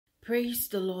Praise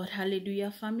the Lord.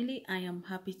 Hallelujah, family. I am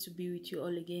happy to be with you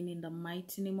all again in the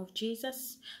mighty name of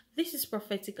Jesus. This is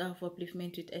Prophetic Hour of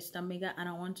Upliftment with Esther Mega, and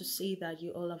I want to say that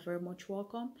you all are very much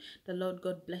welcome. The Lord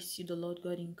God bless you. The Lord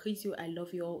God increase you. I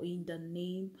love you all in the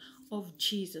name of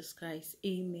Jesus Christ.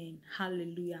 Amen.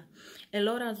 Hallelujah. A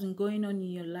lot has been going on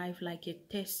in your life like a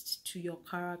test to your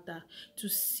character to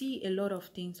see a lot of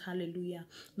things. Hallelujah.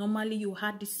 Normally you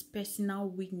had this personal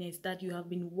weakness that you have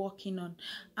been working on,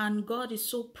 and God is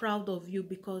so proud of you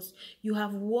because you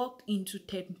have walked into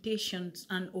temptations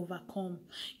and overcome.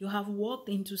 You have walked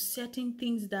into certain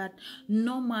things that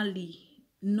normally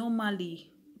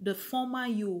the former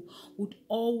you would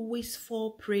always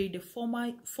fall prey. The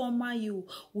former you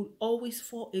would always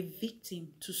fall a victim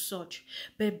to such.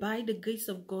 But by the grace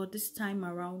of God, this time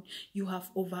around, you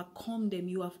have overcome them.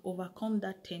 You have overcome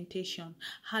that temptation.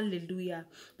 Hallelujah.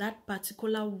 That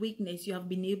particular weakness, you have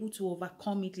been able to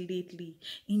overcome it lately.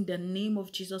 In the name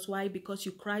of Jesus. Why? Because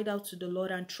you cried out to the Lord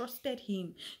and trusted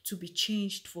Him to be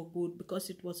changed for good,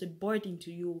 because it was a burden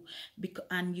to you.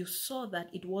 And you saw that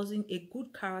it wasn't a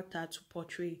good character to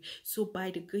portray. So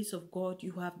by the grace of God,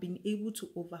 you have been able to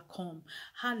overcome.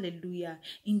 Hallelujah.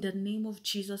 In the name of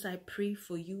Jesus, I pray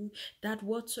for you that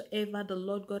whatsoever the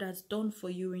Lord God has done for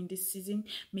you in this season,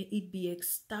 may it be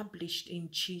established in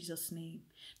Jesus' name.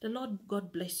 The Lord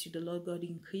God bless you. The Lord God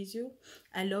increase you.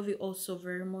 I love you all so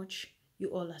very much. You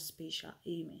all are special.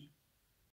 Amen.